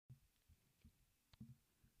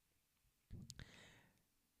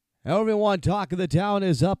Everyone, Talk of the Town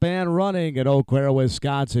is up and running at Eau Claire,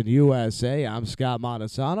 Wisconsin, USA. I'm Scott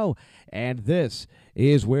Montesano, and this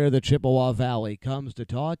is where the Chippewa Valley comes to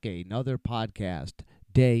talk. Another podcast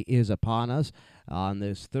day is upon us on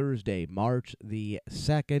this Thursday, March the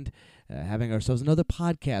 2nd, having ourselves another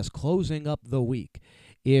podcast closing up the week,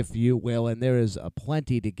 if you will, and there is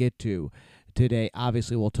plenty to get to today.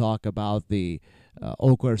 Obviously, we'll talk about the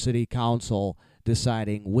Eau Claire City Council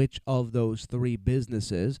deciding which of those three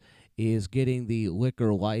businesses is getting the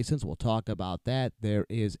liquor license. We'll talk about that. There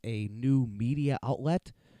is a new media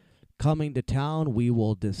outlet coming to town. We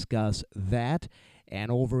will discuss that. And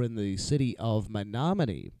over in the city of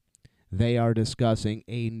Menominee, they are discussing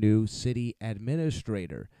a new city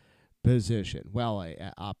administrator position. Well,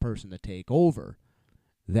 a person to take over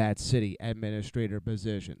that city administrator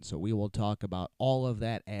position. So we will talk about all of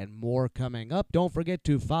that and more coming up. Don't forget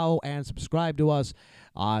to follow and subscribe to us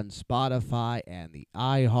on Spotify and the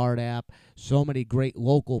iHeart app. So many great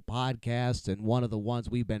local podcasts, and one of the ones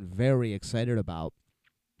we've been very excited about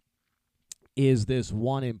is this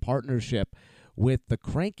one in partnership with the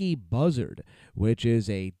Cranky Buzzard, which is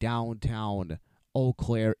a downtown Eau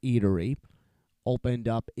Claire eatery. Opened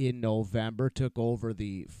up in November, took over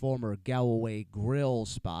the former Galloway Grill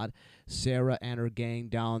spot. Sarah and her gang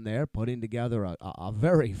down there putting together a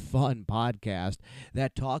very fun podcast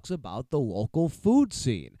that talks about the local food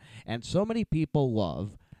scene. And so many people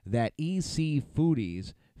love that EC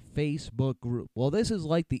Foodies Facebook group. Well, this is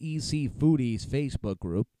like the EC Foodies Facebook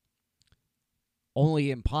group, only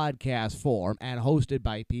in podcast form and hosted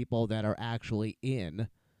by people that are actually in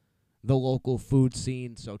the local food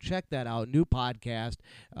scene. So check that out. New podcast.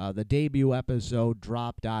 The debut episode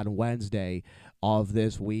dropped on Wednesday of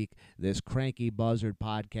this week. This Cranky Buzzard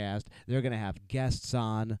podcast. They're going to have guests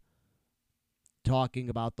on talking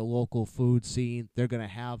about the local food scene. They're going to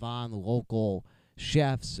have on the local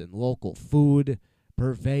chefs and local food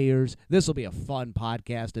purveyors. This will be a fun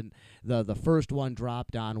podcast, and the first one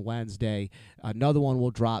dropped on Wednesday. Another one will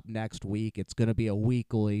drop next week. It's going to be a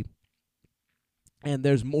weekly. And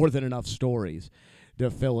there's more than enough stories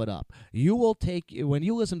to fill it up. You will when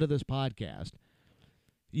you listen to this podcast,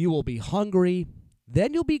 you will be hungry,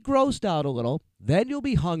 then you'll be grossed out a little, then you'll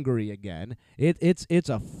be hungry again. It's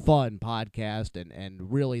a fun podcast,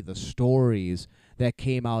 and really the stories that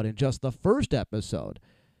came out in just the first episode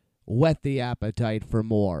whet the appetite for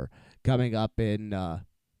more coming up in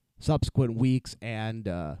subsequent weeks and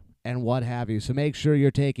what have you. So make sure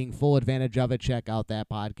you're taking full advantage of it. Check out that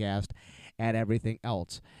podcast and everything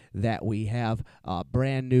else that we have. A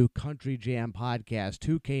brand new Country Jam podcast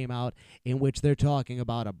 2 came out, in which they're talking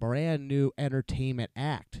about a brand new entertainment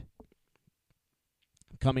act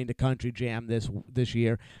coming to Country Jam this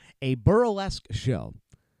year, a burlesque show.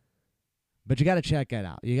 But you got to check it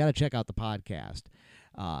out. You got to check out the podcast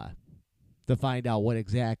to find out what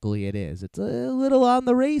exactly it is. It's a little on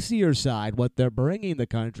the racier side what they're bringing the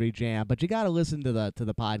Country Jam, but you got to listen to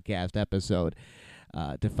the podcast episode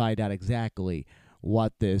to find out exactly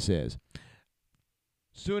what this is.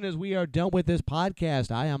 Soon as we are done with this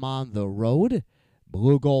podcast, I am on the road.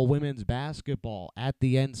 Blue Gold women's basketball at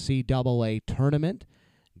the NCAA tournament.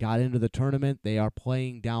 Got into the tournament. They are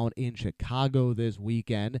playing down in Chicago this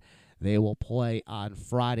weekend. They will play on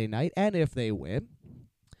Friday night, and if they win,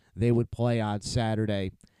 they would play on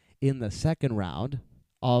Saturday in the second round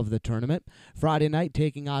of the tournament. Friday night,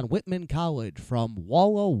 taking on Whitman College from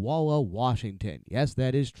Walla Walla, Washington. Yes,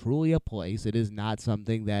 that is truly a place. It is not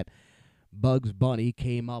something that Bugs Bunny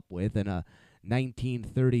came up with in a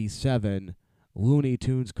 1937 Looney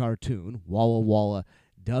Tunes cartoon. Walla Walla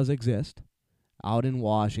does exist out in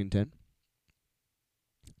Washington.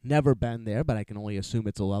 Never been there, but I can only assume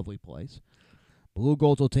it's a lovely place. Blue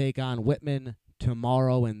Golds will take on Whitman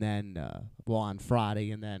tomorrow, and then, on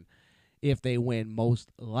Friday, and then if they win,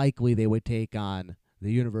 most likely they would take on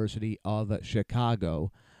the University of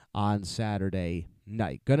Chicago on Saturday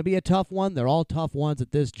night. Going to be a tough one. They're all tough ones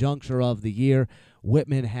at this juncture of the year.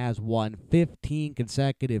 Whitman has won 15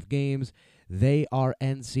 consecutive games. They are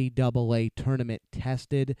NCAA tournament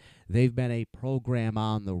tested. They've been a program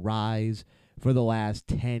on the rise for the last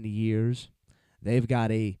 10 years. They've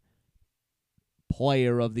got a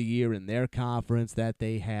player of the year in their conference that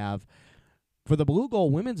they have. For the Blue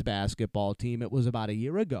Gold women's basketball team, it was about a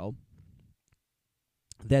year ago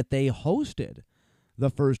that they hosted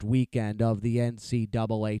the first weekend of the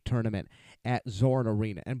NCAA tournament at Zorn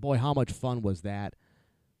Arena. And boy, how much fun was that?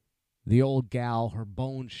 The old gal, her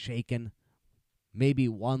bones shaking, maybe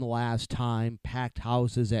one last time, packed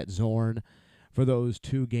houses at Zorn for those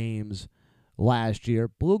 2 games last year.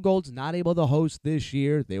 Blue Gold's not able to host this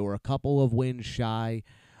year. They were a couple of wins shy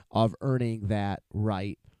of earning that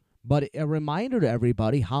right. But a reminder to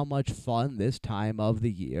everybody how much fun this time of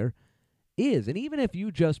the year is. And even if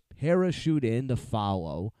you just parachute in to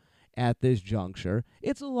follow at this juncture,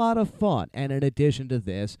 it's a lot of fun. And in addition to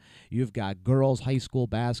this, you've got girls' high school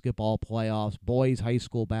basketball playoffs, boys' high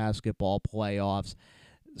school basketball playoffs.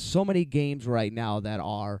 So many games right now that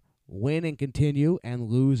are win and continue and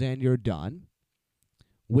lose and you're done,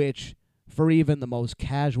 which for even the most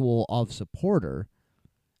casual of supporter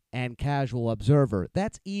and casual observer,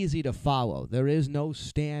 that's easy to follow. There is no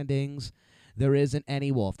standings. There isn't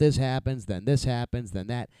any, well, if this happens, then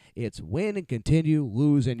that. It's win and continue,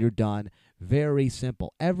 lose, and you're done. Very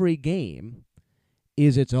simple. Every game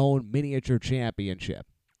is its own miniature championship.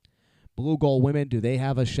 Blue Gold women, do they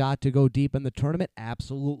have a shot to go deep in the tournament?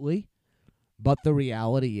 Absolutely. But the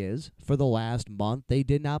reality is, for the last month, they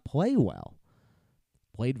did not play well.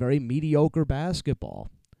 Played very mediocre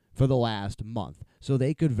basketball for the last month. So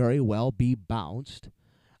they could very well be bounced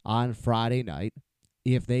on Friday night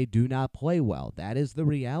if they do not play well. That is the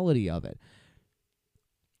reality of it.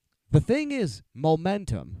 The thing is,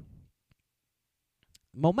 momentum.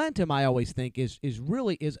 Momentum, I always think, is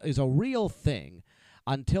a real thing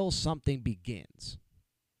until something begins.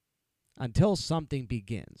 Until something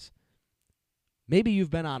begins. Maybe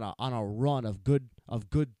you've been on a run of good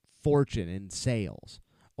fortune in sales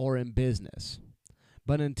or in business.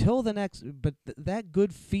 But until the next, that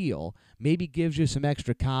good feel maybe gives you some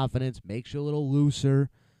extra confidence, makes you a little looser,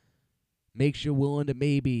 makes you willing to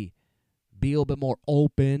maybe be a little bit more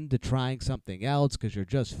open to trying something else because you're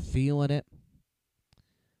just feeling it.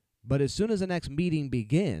 But as soon as the next meeting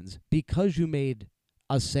begins, because you made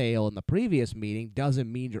a sale in the previous meeting,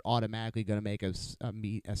 doesn't mean you're automatically going to make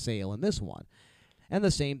a sale in this one. And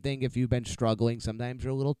the same thing if you've been struggling, sometimes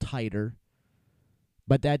you're a little tighter.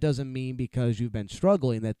 But that doesn't mean because you've been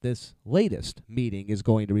struggling that this latest meeting is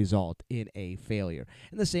going to result in a failure.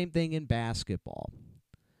 And the same thing in basketball.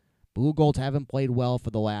 Blue Golds haven't played well for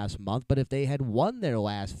the last month, but if they had won their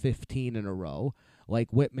last 15 in a row,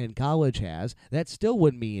 like Whitman College has, that still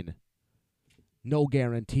would mean no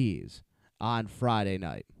guarantees on Friday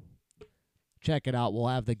night. Check it out. We'll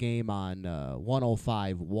have the game on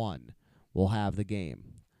 105.1. We'll have the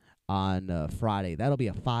game on Friday. That'll be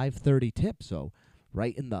a 5:30 tip, so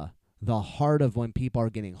right in the heart of when people are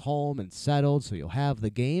getting home and settled, so you'll have the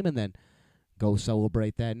game and then go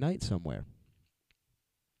celebrate that night somewhere.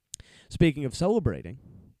 Speaking of celebrating,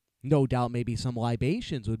 no doubt maybe some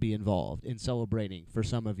libations would be involved in celebrating for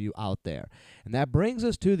some of you out there. And that brings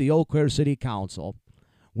us to the Eau Claire City Council,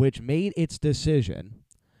 which made its decision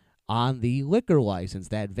on the liquor license,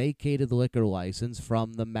 that vacated the liquor license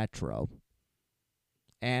from the Metro.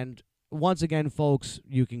 And once again, folks,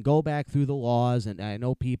 you can go back through the laws, and I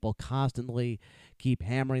know people constantly keep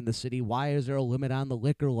hammering the city. Why is there a limit on the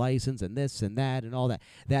liquor license and this and that and all that?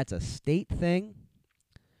 That's a state thing.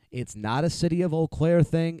 It's not a city of Eau Claire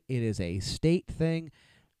thing. It is a state thing.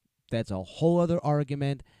 That's a whole other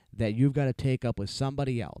argument that you've got to take up with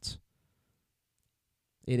somebody else.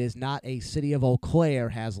 It is not a city of Eau Claire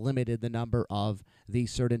has limited the number of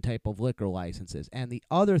these certain type of liquor licenses. And the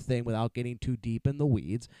other thing, without getting too deep in the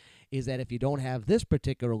weeds, is that if you don't have this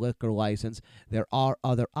particular liquor license, there are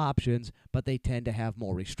other options, but they tend to have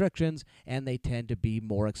more restrictions, and they tend to be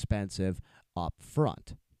more expensive up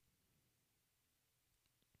front.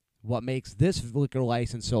 What makes this liquor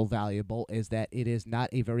license so valuable is that it is not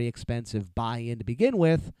a very expensive buy-in to begin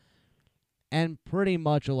with, and pretty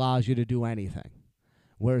much allows you to do anything.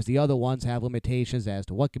 Whereas the other ones have limitations as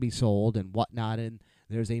to what can be sold and whatnot, and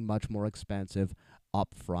there's a much more expensive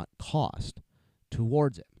upfront cost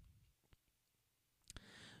towards it.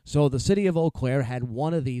 So the city of Eau Claire had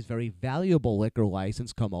one of these very valuable liquor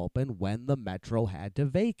licenses come open when the Metro had to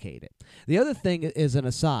vacate it. The other thing is an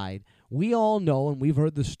aside. We all know, and we've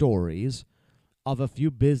heard the stories of a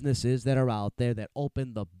few businesses that are out there that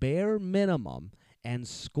open the bare minimum and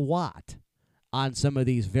squat on some of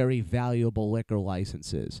these very valuable liquor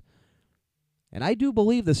licenses. And I do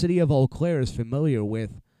believe the city of Eau Claire is familiar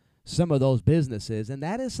with some of those businesses, and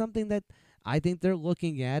that is something that I think they're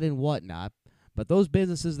looking at and whatnot. But those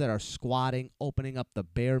businesses that are squatting, opening up the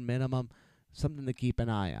bare minimum, something to keep an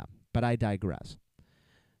eye on. But I digress.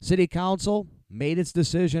 City Council made its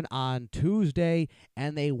decision on Tuesday,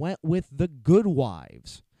 and they went with the Good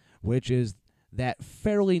Wives, which is that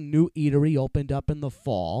fairly new eatery opened up in the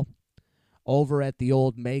fall over at the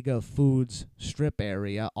old Mega Foods strip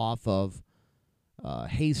area off of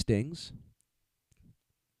Hastings.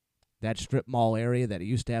 That strip mall area that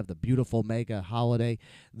used to have the beautiful Mega Holiday.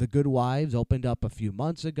 The Good Wives opened up a few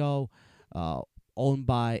months ago, owned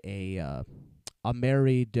by a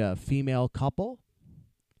married female couple,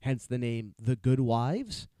 hence the name The Good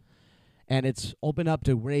Wives. And it's opened up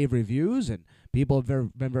to rave reviews, and people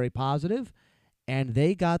have been very positive. And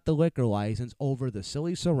they got the liquor license over the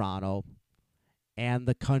Silly Serrano and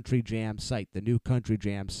the Country Jam site, the new Country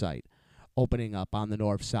Jam site, opening up on the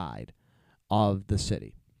north side of the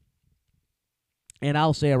city. And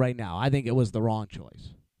I'll say it right now, I think it was the wrong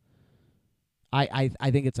choice. I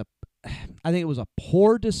think it was a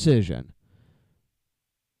poor decision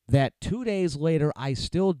that 2 days later I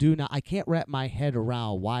can't wrap my head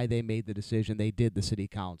around why they made the decision they did, the city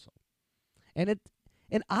council. And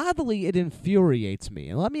oddly it infuriates me.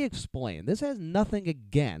 And let me explain. This has nothing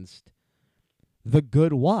against the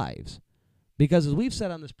good wives. Because as we've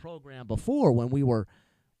said on this program before, when we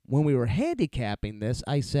were handicapping this,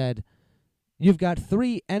 I said, you've got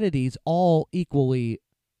three entities all equally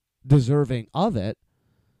deserving of it.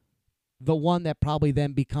 The one that probably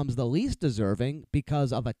then becomes the least deserving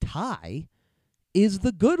because of a tie is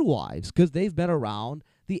the good wives, because they've been around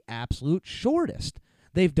the absolute shortest.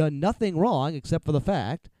 They've done nothing wrong except for the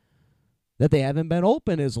fact that they haven't been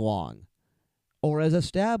open as long or as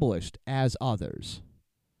established as others.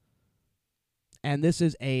 And this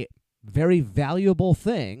is a very valuable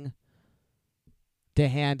thing to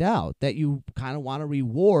hand out, that you kind of want to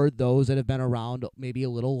reward those that have been around maybe a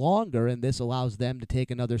little longer, and this allows them to take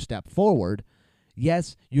another step forward.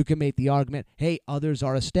 Yes, you can make the argument, hey, others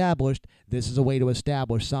are established, this is a way to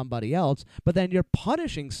establish somebody else, but then you're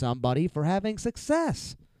punishing somebody for having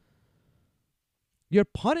success. You're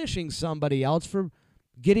punishing somebody else for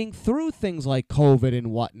getting through things like COVID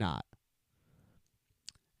and whatnot.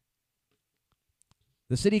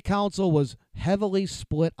 The city council was heavily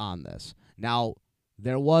split on this. Now,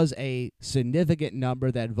 there was a significant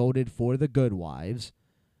number that voted for the good wives,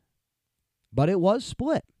 but it was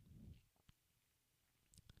split.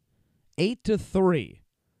 8-3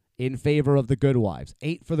 in favor of the good wives.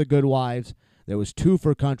 8 for the good wives. There was 2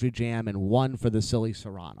 for Country Jam and 1 for the Silly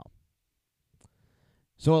Serrano.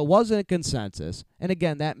 So it wasn't a consensus. And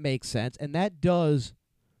again, that makes sense. And that does,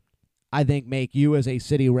 I think, make you as a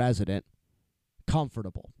city resident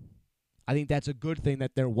comfortable. I think that's a good thing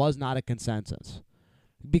that there was not a consensus,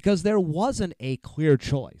 because there wasn't a clear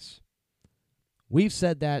choice. We've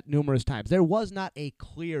said that numerous times. There was not a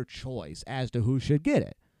clear choice as to who should get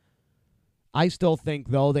it. I still think,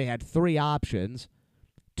 though, they had 3 options.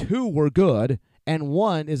 2 were good, and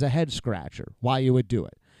 1 is a head-scratcher, why you would do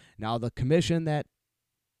it. Now, the commission that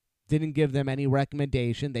didn't give them any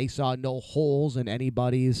recommendation, they saw no holes in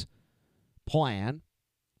anybody's plan.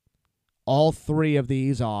 All 3 of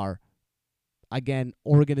these are, again,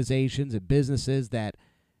 organizations and businesses that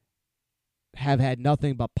have had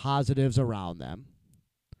nothing but positives around them.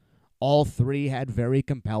 All 3 had very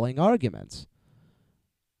compelling arguments.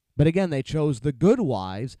 But again, they chose the good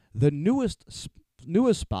wives, the newest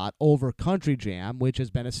spot, over Country Jam, which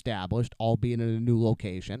has been established, albeit in a new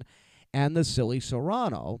location, and the Silly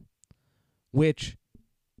Serrano, which,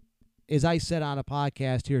 as I said on a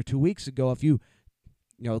podcast here 2 weeks ago,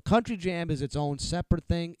 Country Jam is its own separate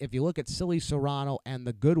thing. If you look at Silly Serrano and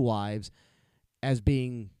the good wives as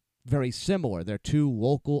being very similar, they're 2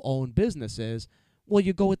 local-owned businesses, well,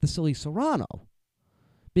 you go with the Silly Serrano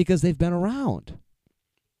because they've been around.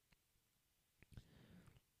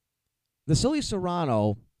 The Silly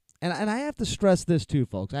Serrano, and I have to stress this too,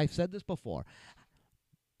 folks. I've said this before.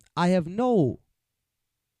 I have no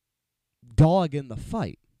dog in the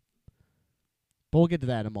fight, but we'll get to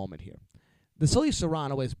that in a moment here. The Silly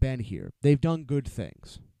Serrano has been here. They've done good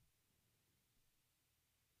things.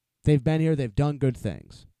 They've been here. They've done good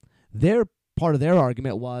things. Part of their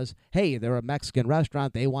argument was, hey, they're a Mexican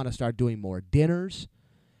restaurant. They want to start doing more dinners,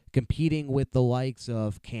 competing with the likes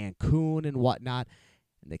of Cancun and whatnot.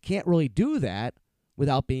 And they can't really do that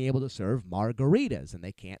without being able to serve margaritas. And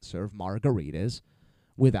they can't serve margaritas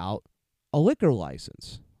without a liquor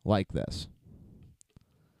license like this.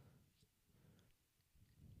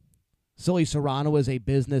 Silly Serrano is a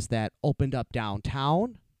business that opened up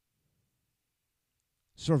downtown,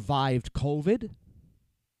 survived COVID,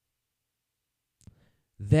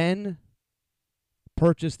 then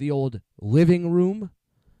purchased the old living room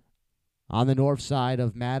on the north side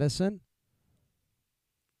of Madison.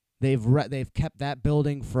 They've kept that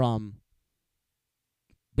building from,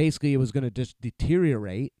 basically it was going to just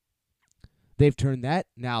deteriorate. They've turned that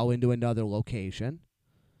now into another location.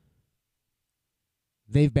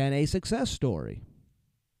 They've been a success story.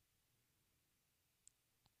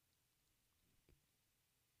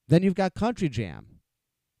 Then you've got Country Jam,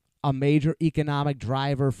 a major economic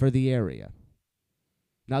driver for the area.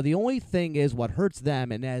 Now, the only thing is what hurts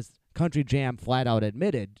them, and as Country Jam flat out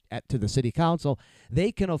admitted to the city council,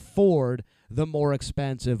 they can afford the more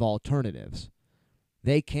expensive alternatives.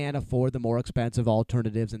 they can't afford the more expensive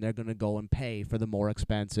alternatives, and they're going to go and pay for the more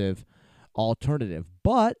expensive alternative.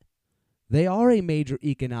 But they are a major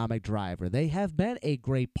economic driver. They have been a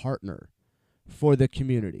great partner for the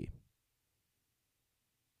community.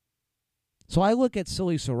 So I look at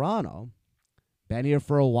Silly Serrano, been here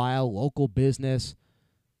for a while, local business,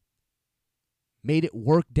 made it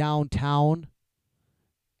work downtown,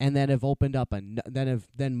 and then have opened up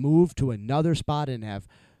then moved to another spot and have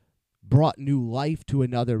brought new life to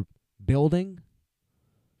another building.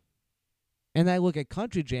 And I look at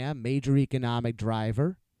Country Jam, major economic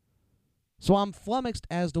driver. So I'm flummoxed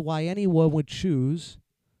as to why anyone would choose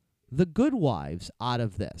the Good Wives out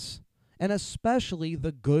of this, and especially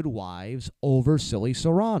the Good Wives over Silly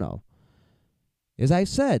Serrano. As I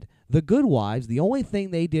said, the Good Wives, the only thing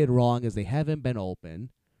they did wrong is they haven't been open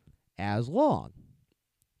as long.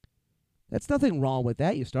 That's nothing wrong with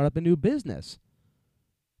that. You start up a new business.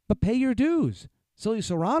 But pay your dues. Silly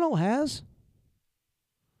Serrano has.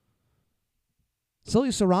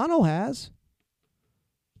 Silly Serrano has.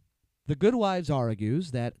 The Good Wives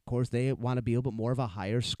argues that, of course, they want to be a little bit more of a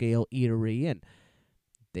higher scale eatery, and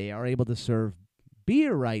they are able to serve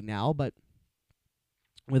beer right now, but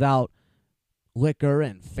without liquor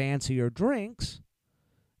and fancier drinks,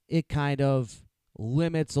 it kind of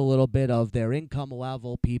limits a little bit of their income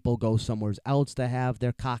level. People go somewhere else to have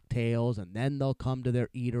their cocktails, and then they'll come to their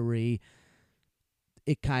eatery.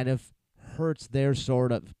 It kind of hurts their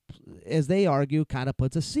sort of, as they argue, kind of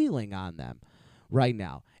puts a ceiling on them right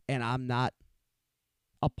now. And I'm not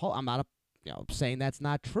saying that's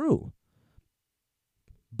not true.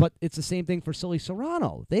 But it's the same thing for Silly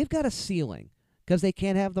Serrano. They've got a ceiling because they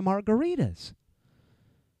can't have the margaritas.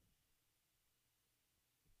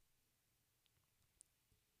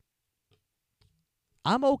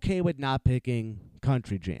 I'm okay with not picking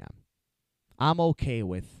Country Jam. I'm okay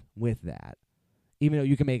with that. Even though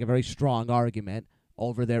you can make a very strong argument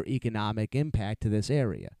over their economic impact to this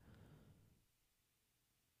area.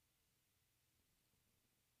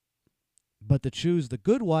 But to choose the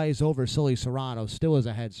Good Wives over Silly Serrano still is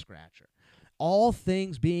a head scratcher. All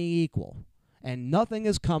things being equal, and nothing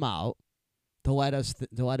has come out to let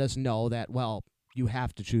us know that, well, you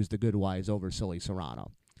have to choose the Good Wives over Silly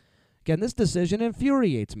Serrano. Again, this decision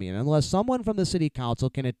infuriates me, and unless someone from the city council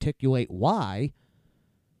can articulate why,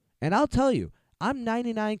 and I'll tell you, I'm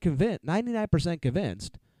 99%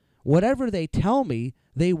 convinced, whatever they tell me,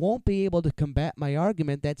 they won't be able to combat my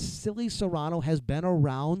argument that Silly Serrano has been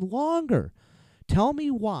around longer. Tell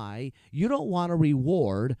me why you don't want to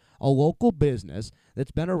reward a local business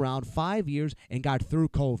that's been around 5 years and got through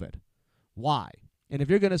COVID. Why? And if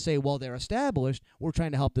you're going to say, well, they're established, we're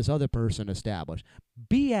trying to help this other person establish.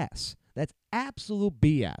 BS. That's absolute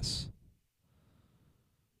BS.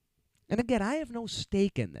 And again, I have no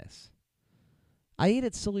stake in this. I ate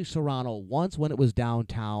at Silly Serrano once when it was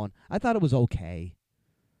downtown. I thought it was okay.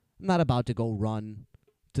 I'm not about to go run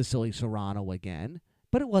to Silly Serrano again,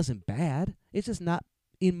 but it wasn't bad. It's just not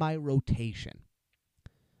in my rotation.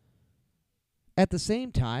 At the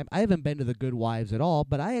same time, I haven't been to the Good Wives at all,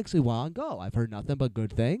 but I actually want to go. I've heard nothing but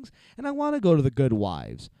good things, and I want to go to the Good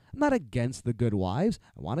Wives. I'm not against the Good Wives.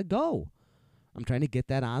 I want to go. I'm trying to get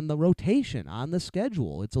that on the rotation, on the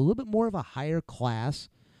schedule. It's a little bit more of a higher class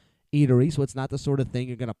eatery, so it's not the sort of thing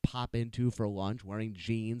you're going to pop into for lunch wearing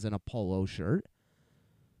jeans and a polo shirt.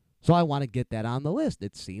 So I want to get that on the list.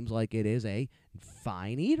 It seems like it is a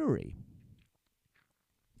fine eatery.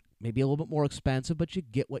 Maybe a little bit more expensive, but you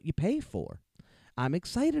get what you pay for. I'm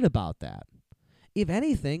excited about that. If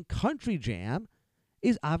anything, Country Jam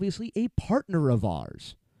is obviously a partner of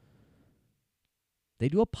ours. They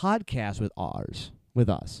do a podcast with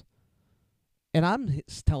us. And I'm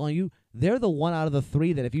telling you, they're the one out of the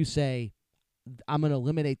three that if you say, I'm going to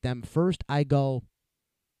eliminate them first, I go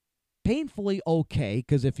painfully okay,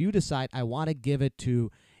 because if you decide I want to give it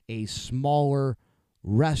to a smaller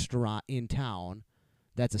restaurant in town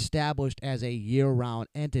that's established as a year-round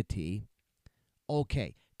entity,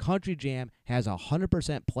 okay, Country Jam has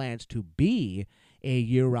 100% plans to be a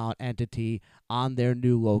year-round entity on their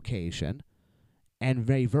new location and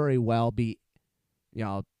may very well be,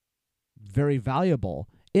 very valuable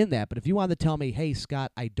in that. But if you want to tell me, hey,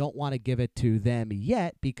 Scott, I don't want to give it to them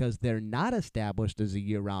yet because they're not established as a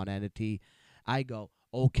year-round entity, I go,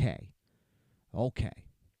 okay.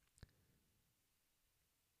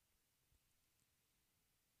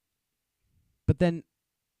 But then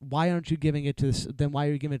why aren't you giving it to this? Then why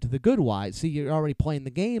are you giving it to the Good Wives? See, you're already playing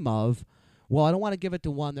the game of, well, I don't want to give it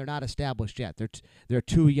to one. They're not established yet. They're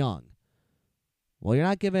too young. Well, you're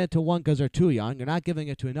not giving it to one because they're too young. You're not giving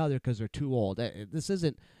it to another because they're too old. This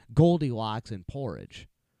isn't Goldilocks and porridge.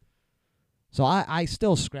 So I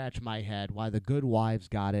still scratch my head why the Good Wives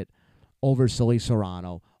got it over Silly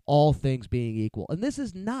Serrano, all things being equal. And this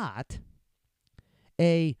is not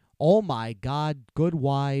oh my God, Good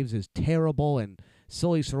Wives is terrible and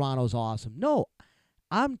Silly Serrano's awesome. No,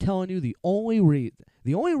 I'm telling you the only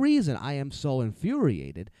reason I am so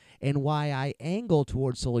infuriated and why I angle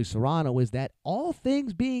towards Silly Serrano is that all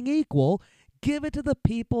things being equal, give it to the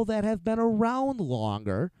people that have been around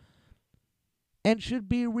longer and should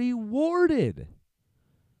be rewarded.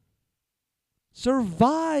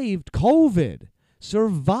 Survived COVID.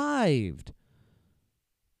 Survived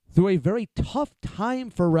through a very tough time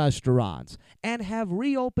for restaurants and have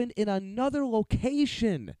reopened in another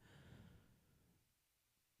location.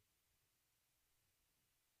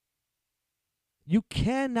 You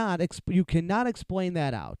cannot explain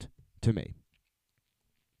that out to me.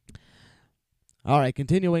 All right,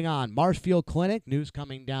 continuing on. Marshfield Clinic, news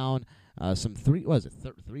coming down.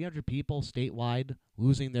 300 people statewide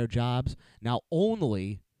losing their jobs. Now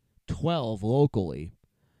only 12 locally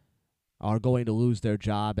are going to lose their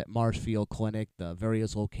job at Marshfield Clinic, the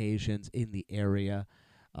various locations in the area.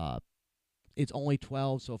 It's only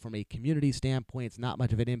 12, so from a community standpoint, it's not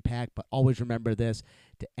much of an impact, but always remember this,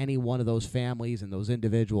 to any one of those families and those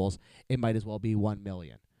individuals, it might as well be 1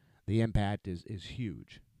 million. The impact is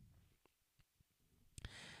huge.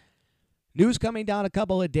 News coming down a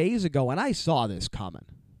couple of days ago, and I saw this coming.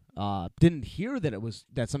 Didn't hear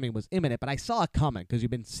that something was imminent, but I saw it coming because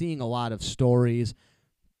you've been seeing a lot of stories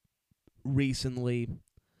recently.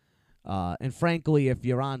 And frankly, if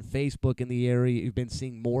you're on Facebook in the area, you've been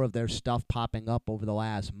seeing more of their stuff popping up over the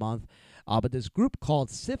last month. But this group called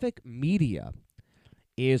Civic Media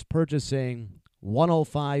is purchasing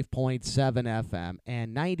 105.7 FM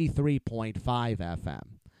and 93.5 FM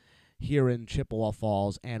here in Chippewa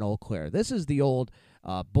Falls and Eau Claire. This is the old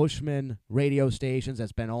Bushman radio stations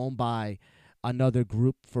that's been owned by another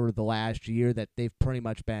group for the last year that they've pretty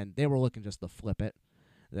much been, they were looking just to flip it.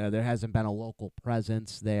 There hasn't been a local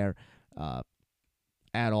presence there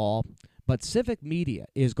at all. But Civic Media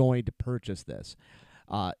is going to purchase this.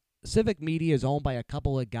 Civic Media is owned by a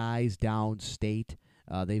couple of guys downstate.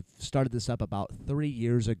 They've started this up about 3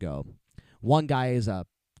 years ago. One guy is a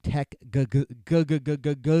tech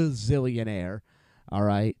gazillionaire, all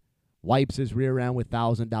right? Wipes his rear end with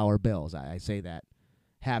 $1,000 bills. I say that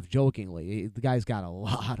half jokingly. The guy's got a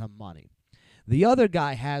lot of money. The other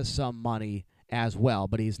guy has some money as well,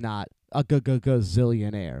 but he's not a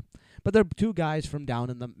gazillionaire. But they're two guys from down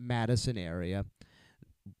in the Madison area.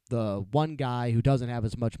 The one guy who doesn't have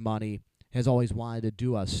as much money has always wanted to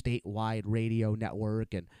do a statewide radio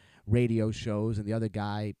network and radio shows, and the other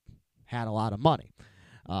guy had a lot of money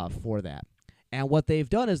for that. And what they've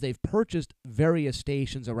done is they've purchased various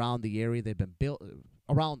stations around the area. They've been built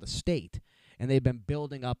around the state, and they've been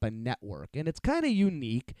building up a network. And it's kind of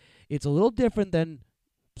unique. It's a little different than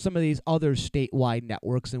some of these other statewide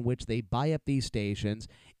networks in which they buy up these stations.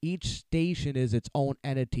 Each station is its own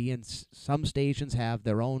entity, and some stations have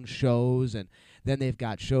their own shows, and then they've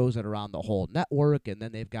got shows that are on the whole network, and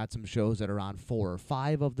then they've got some shows that are on 4 or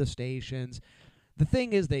 5 of the stations. The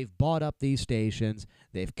thing is, they've bought up these stations,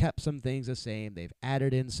 they've kept some things the same, they've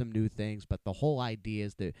added in some new things, but the whole idea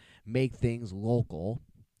is to make things local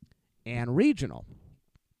and regional.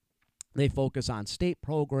 They focus on state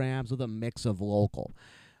programs with a mix of local.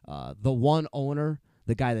 The one owner,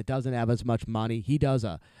 the guy that doesn't have as much money, he does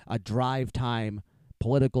a drive time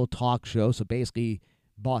political talk show. So basically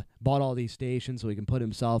bought all these stations so he can put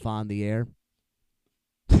himself on the air.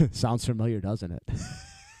 Sounds familiar, doesn't it?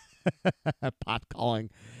 Pot calling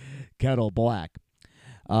kettle black.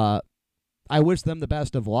 I wish them the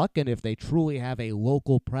best of luck, and if they truly have a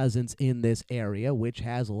local presence in this area, which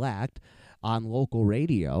has lacked on local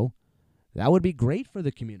radio, that would be great for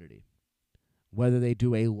the community. Whether they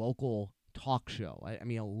do a local talk show, a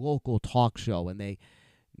local talk show, and they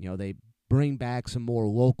bring back some more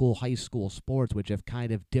local high school sports, which have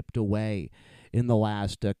kind of dipped away in the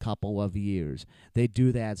last couple of years. They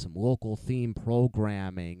do that, some local theme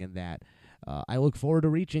programming, and that. I look forward to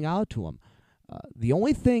reaching out to them. The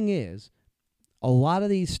only thing is, a lot of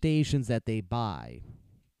these stations that they buy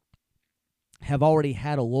have already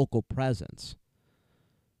had a local presence.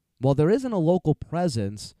 Well, there isn't a local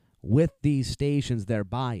presence with these stations they're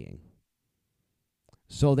buying.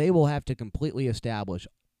 So they will have to completely establish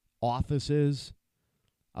offices,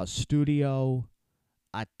 a studio,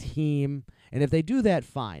 a team. And if they do that,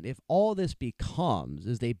 fine. If all this becomes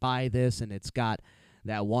is they buy this and it's got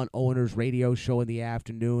that one owner's radio show in the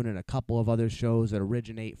afternoon and a couple of other shows that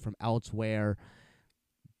originate from elsewhere,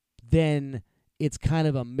 then it's kind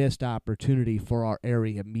of a missed opportunity for our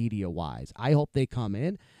area media-wise. I hope they come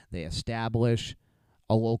in, they establish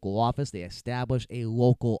a local office, they establish a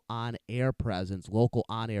local on-air presence, local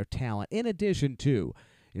on-air talent, in addition to,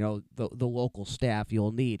 the local staff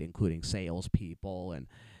you'll need, including salespeople and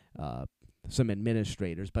some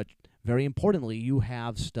administrators. But very importantly, you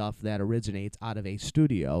have stuff that originates out of a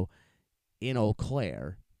studio in Eau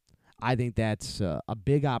Claire. I think that's a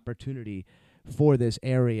big opportunity for this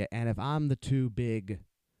area. And if I'm the two big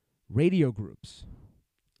radio groups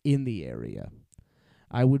in the area,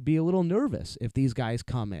 I would be a little nervous if these guys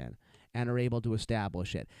come in and are able to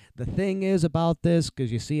establish it. The thing is about this,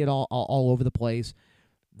 because you see it all over the place,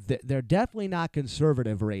 they're definitely not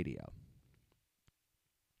conservative radio.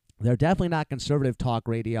 They're definitely not conservative talk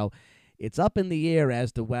radio. It's up in the air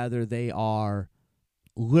as to whether they are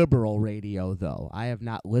liberal radio, though. I have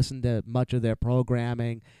not listened to much of their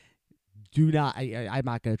programming. I'm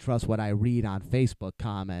not going to trust what I read on Facebook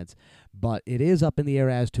comments, but it is up in the air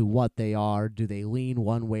as to what they are. Do they lean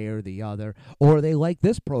one way or the other? Or are they like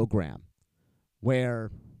this program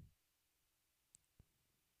where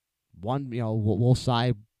we'll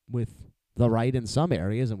side with the right in some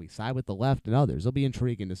areas and we side with the left in others? It'll be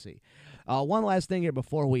intriguing to see. One last thing here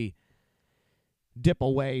before we dip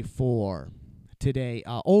away for today.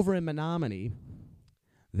 Over in Menominee,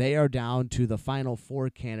 they are down to the final 4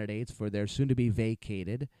 candidates for their soon-to-be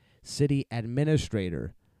vacated city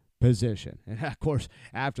administrator position. And, of course,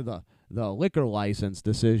 after the liquor license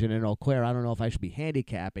decision in Eau Claire, I don't know if I should be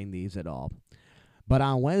handicapping these at all. But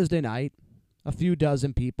on Wednesday night, a few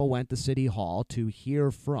dozen people went to City Hall to hear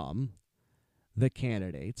from the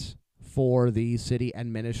candidates for the city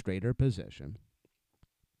administrator position.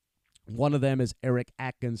 One of them is Eric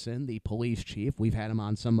Atkinson, the police chief. We've had him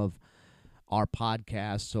on some of our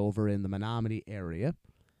podcasts over in the Menominee area,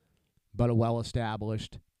 but a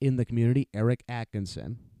well-established in the community, Eric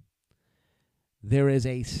Atkinson. There is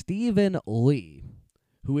a Stephen Lee,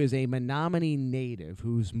 who is a Menominee native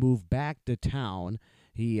who's moved back to town.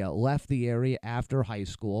 He left the area after high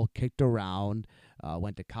school, kicked around,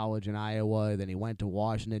 went to college in Iowa, then he went to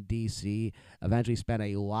Washington, D.C., eventually spent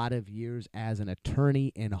a lot of years as an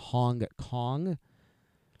attorney in Hong Kong.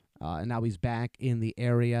 And now he's back in the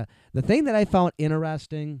area. The thing that I found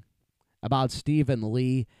interesting about Stephen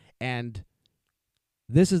Lee, and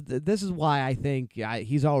this is why I think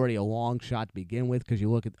he's already a long shot to begin with, because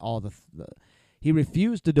you look at all he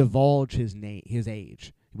refused to divulge his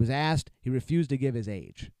age. He was asked, he refused to give his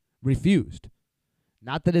age. Refused.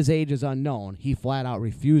 Not that his age is unknown. He flat out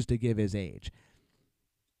refused to give his age.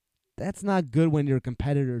 That's not good when your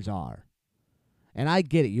competitors are. And I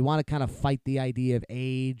get it. You want to kind of fight the idea of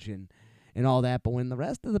age and all that. But when the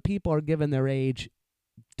rest of the people are given their age,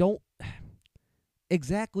 don't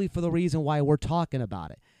exactly for the reason why we're talking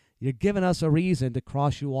about it. You're giving us a reason to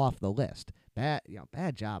cross you off the list. Bad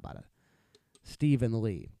job out of Stephen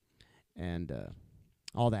Lee and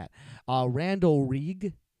all that. Randall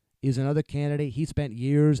Reig is another candidate. He spent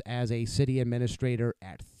years as a city administrator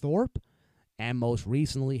at Thorpe and most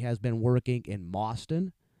recently has been working in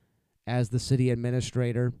Mauston as the city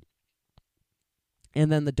administrator.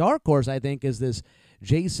 And then the dark horse, I think, is this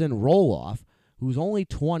Jason Roloff, who's only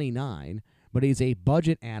 29, but he's a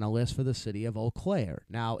budget analyst for the city of Eau Claire.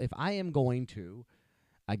 Now, if I am going to,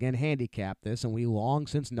 again, handicap this, and we long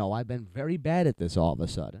since know I've been very bad at this all of a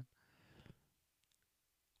sudden,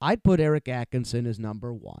 I'd put Eric Atkinson as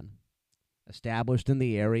number 1. Established in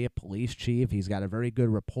the area, police chief. He's got a very good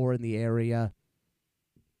rapport in the area.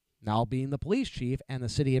 Now, being the police chief and the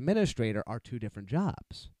city administrator are 2 different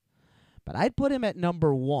jobs. But I'd put him at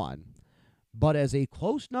number 1, but as a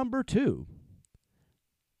close number 2,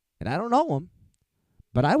 and I don't know him,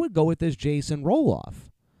 but I would go with this Jason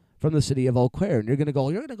Roloff from the city of Eau Claire. And you're going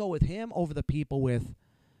to go with him over the people with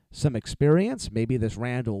some experience, maybe this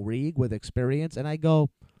Randall Reig with experience. And I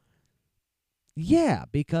go, yeah,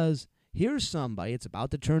 because here's somebody, it's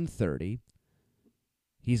about to turn 30.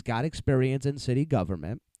 He's got experience in city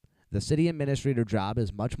government. The city administrator job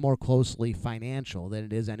is much more closely financial than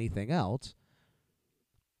it is anything else.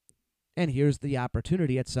 And here's the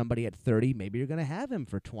opportunity at somebody at 30. Maybe you're going to have him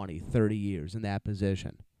for 20, 30 years in that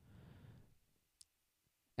position.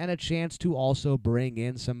 And a chance to also bring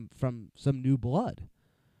in some new blood.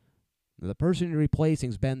 The person you're replacing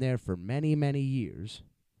has been there for many, many years.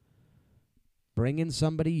 Bring in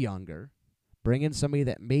somebody younger. Bring in somebody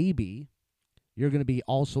that maybe you're going to be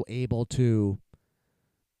also able to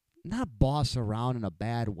not boss around in a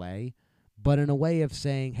bad way, but in a way of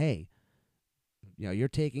saying, hey, you're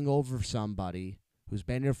taking over somebody who's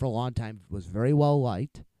been here for a long time, was very well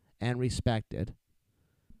liked and respected,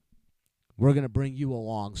 we're going to bring you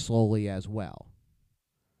along slowly as well.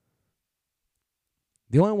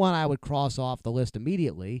 The only one I would cross off the list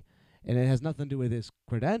immediately, and it has nothing to do with his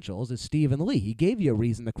credentials, is Stephen Lee. He gave you a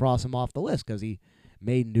reason to cross him off the list because he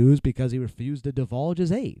made news because he refused to divulge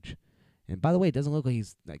his age. And by the way, it doesn't look like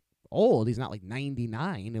he's like old. He's not like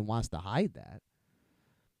 99 and wants to hide that.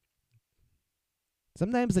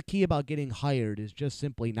 Sometimes the key about getting hired is just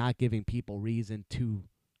simply not giving people reason to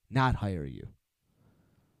not hire you.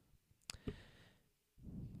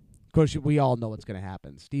 Of course, we all know what's going to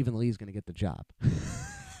happen. Stephen Lee's going to get the job.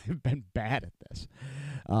 I've been bad at this,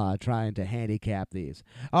 trying to handicap these.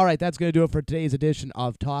 All right, that's going to do it for today's edition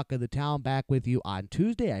of Talk of the Town. Back with you on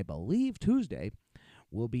Tuesday. I believe Tuesday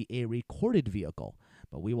will be a recorded vehicle,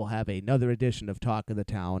 but we will have another edition of Talk of the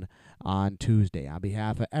Town on Tuesday. On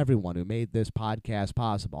behalf of everyone who made this podcast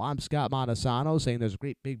possible, I'm Scott Montesano saying there's a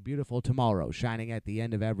great, big, beautiful tomorrow shining at the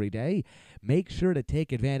end of every day. Make sure to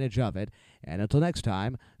take advantage of it. And until next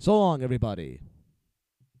time, so long, everybody.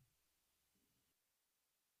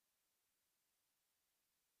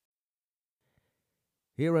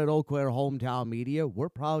 Here at Eau Claire Hometown Media, we're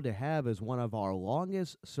proud to have as one of our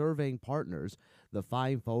longest-serving partners the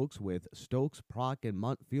fine folks with Stokes, Prock, and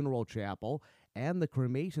Munt Funeral Chapel and the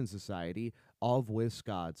Cremation Society of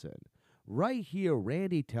Wisconsin. Right here,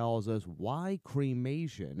 Randy tells us why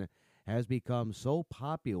cremation has become so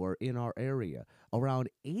popular in our area, around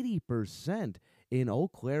 80% in Eau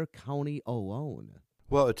Claire County alone.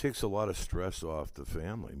 Well, it takes a lot of stress off the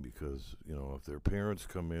family because, if their parents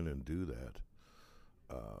come in and do that,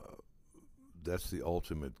 that's the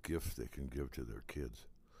ultimate gift they can give to their kids,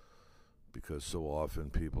 because so often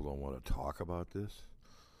people don't want to talk about this.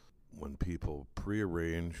 When people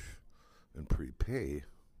prearrange and prepay,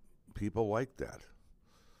 people like that,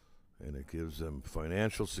 and it gives them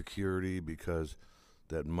financial security because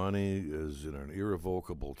that money is in an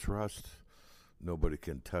irrevocable trust. Nobody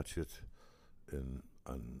can touch it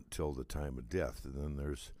until the time of death, and then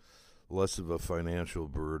there's less of a financial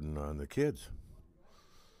burden on the kids.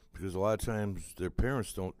 Because a lot of times their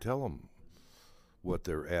parents don't tell them what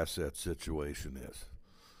their asset situation is.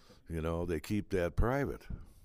 They keep that private.